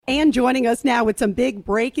And joining us now with some big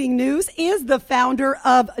breaking news is the founder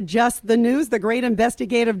of Just the News, the great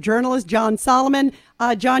investigative journalist, John Solomon.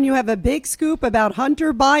 John, you have a big scoop about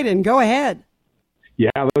Hunter Biden. Go ahead. Yeah,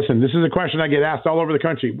 listen, this is a question I get asked all over the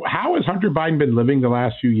country. How has Hunter Biden been living the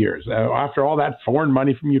last few years? After all that foreign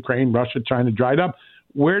money from Ukraine, Russia, China dried up,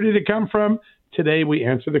 where did it come from? Today, we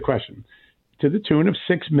answer the question. To the tune of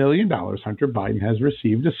 $6 million, Hunter Biden has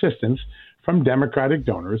received assistance from Democratic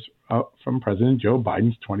donors from President Joe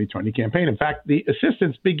Biden's 2020 campaign. In fact, the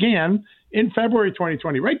assistance began in February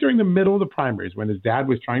 2020, right during the middle of the primaries when his dad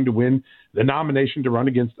was trying to win the nomination to run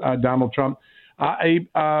against Donald Trump. A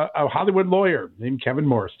Hollywood lawyer named Kevin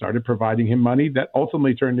Morris started providing him money that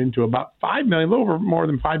ultimately turned into about $5 million, a little over more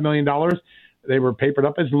than $5 million. They were papered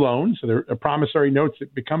up as loans, so they're promissory notes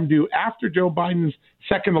that become due after Joe Biden's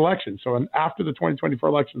second election. So after the 2024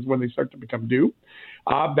 elections when they start to become due.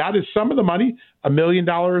 That is some of the money, $1 million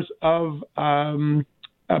of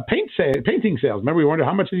painting sales. Remember, we wondered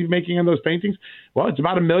how much is he making on those paintings? Well, it's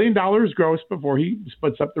about $1 million gross before he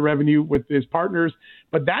splits up the revenue with his partners.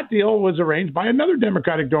 But that deal was arranged by another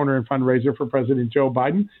Democratic donor and fundraiser for President Joe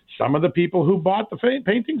Biden. Some of the people who bought the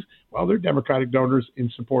paintings, well, they're Democratic donors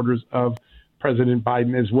and supporters of President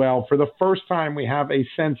Biden as well. For the first time, we have a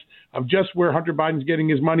sense of just where Hunter Biden's getting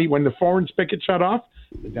his money. When the foreign spigot shut off,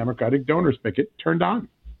 the Democratic donor spigot turned on.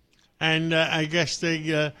 And I guess they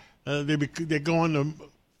go on the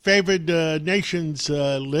favored nations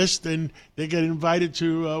list, and they get invited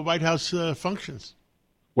to White House functions.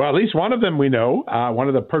 Well, at least one of them we know. One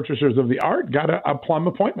of the purchasers of the art got a plum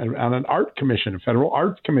appointment on an art commission, a federal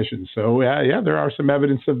arts commission. So, there are some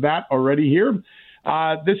evidence of that already here.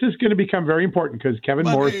 This is going to become very important because Kevin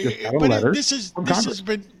Morris just got a letter from Congress.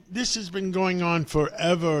 This has been going on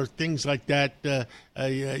forever. Things like that.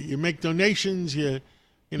 You make donations. You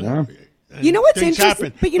know. Yeah. You know what's interesting?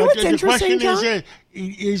 Happen. But you know what's interesting, the question John?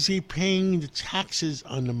 Is he paying the taxes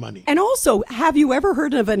on the money? And also, have you ever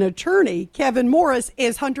heard of an attorney? Kevin Morris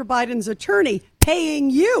is Hunter Biden's attorney,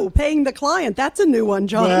 paying the client. That's a new one,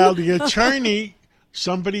 John. Well, the attorney,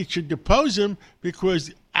 somebody should depose him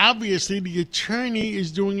because obviously the attorney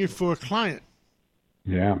is doing it for a client.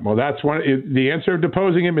 Yeah, well, that's one. The answer of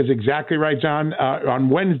deposing him is exactly right, John. On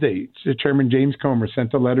Wednesday, Chairman James Comer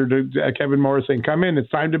sent a letter to Kevin Morris saying, come in, it's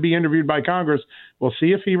time to be interviewed by Congress. We'll see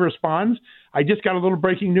if he responds. I just got a little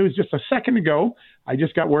breaking news just a second ago. I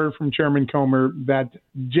just got word from Chairman Comer that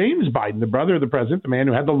James Biden, the brother of the president, the man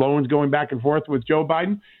who had the loans going back and forth with Joe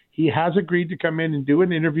Biden, he has agreed to come in and do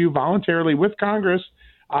an interview voluntarily with Congress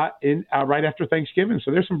right after Thanksgiving.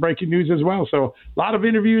 So there's some breaking news as well. So a lot of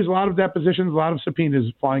interviews, a lot of depositions, a lot of subpoenas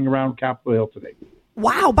flying around Capitol Hill today.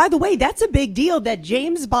 Wow. By the way, that's a big deal that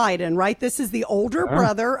James Biden, right? This is the older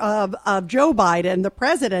brother of Joe Biden, the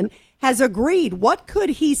president, has agreed. What could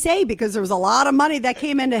he say? Because there was a lot of money that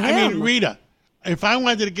came into him. I mean, Rita, if I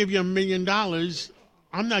wanted to give you $1 million,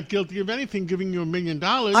 I'm not guilty of anything giving you $1 million.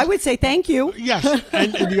 I would say thank you. Yes.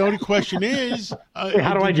 And the only question is,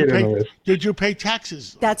 how do I get into this? Did you pay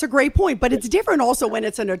taxes? That's a great point. But it's different also when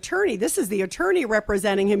it's an attorney. This is the attorney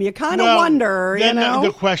representing him. You kind of wonder, then you know.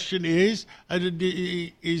 The question is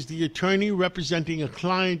the attorney representing a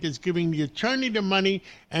client that's giving the attorney the money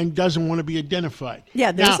and doesn't want to be identified?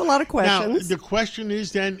 Yeah, there's a lot of questions. Now, the question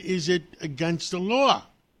is then, is it against the law?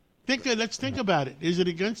 Let's think about it. Is it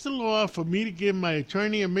against the law for me to give my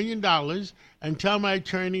attorney $1 million and tell my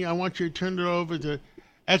attorney I want you to turn it over to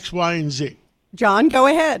X, Y, and Z? John, go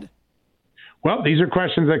ahead. Well, these are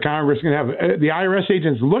questions that Congress can have. The IRS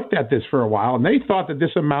agents looked at this for a while, and they thought that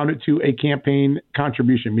this amounted to a campaign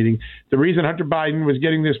contribution, meaning the reason Hunter Biden was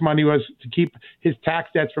getting this money was to keep his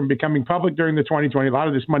tax debts from becoming public during the 2020. A lot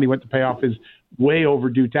of this money went to pay off his way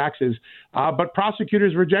overdue taxes. But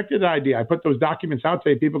prosecutors rejected the idea. I put those documents out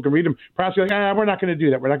today. People can read them. Prosecutors like, we're not going to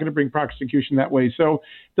do that. We're not going to bring prosecution that way. So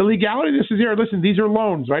the legality of this is here. Listen, these are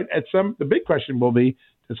loans, right? The big question will be,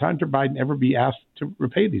 does Hunter Biden ever be asked to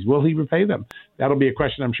repay these? Will he repay them? That'll be a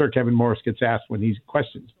question I'm sure Kevin Morris gets asked when he's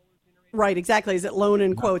questioned. Right, exactly. Is it loan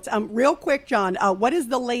in quotes? Real quick, John, what is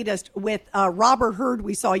the latest with Robert Hurd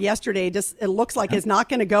we saw yesterday? It looks like is not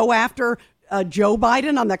going to go after Joe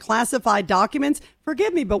Biden on the classified documents.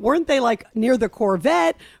 Forgive me, but weren't they like near the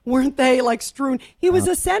Corvette? Weren't they like strewn? He was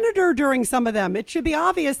a senator during some of them. It should be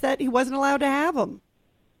obvious that he wasn't allowed to have them.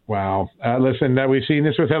 Wow. Listen, we've seen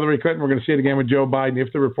this with Hillary Clinton. We're going to see it again with Joe Biden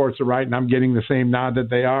if the reports are right, and I'm getting the same nod that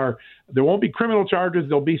they are. There won't be criminal charges.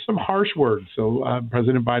 There'll be some harsh words. So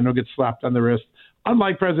President Biden will get slapped on the wrist,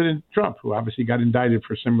 unlike President Trump, who obviously got indicted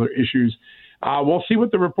for similar issues. We'll see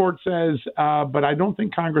what the report says, but I don't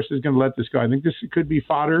think Congress is going to let this go. I think this could be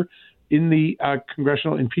fodder in the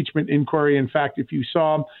congressional impeachment inquiry. In fact, if you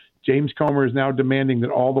saw James Comer is now demanding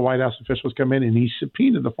that all the White House officials come in, and he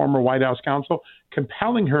subpoenaed the former White House counsel,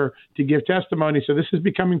 compelling her to give testimony. So this is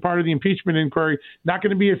becoming part of the impeachment inquiry. Not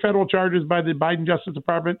going to be federal charges by the Biden Justice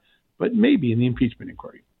Department, but maybe in the impeachment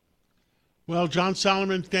inquiry. Well, John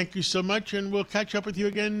Solomon, thank you so much, and we'll catch up with you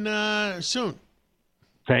again soon.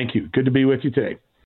 Thank you. Good to be with you today.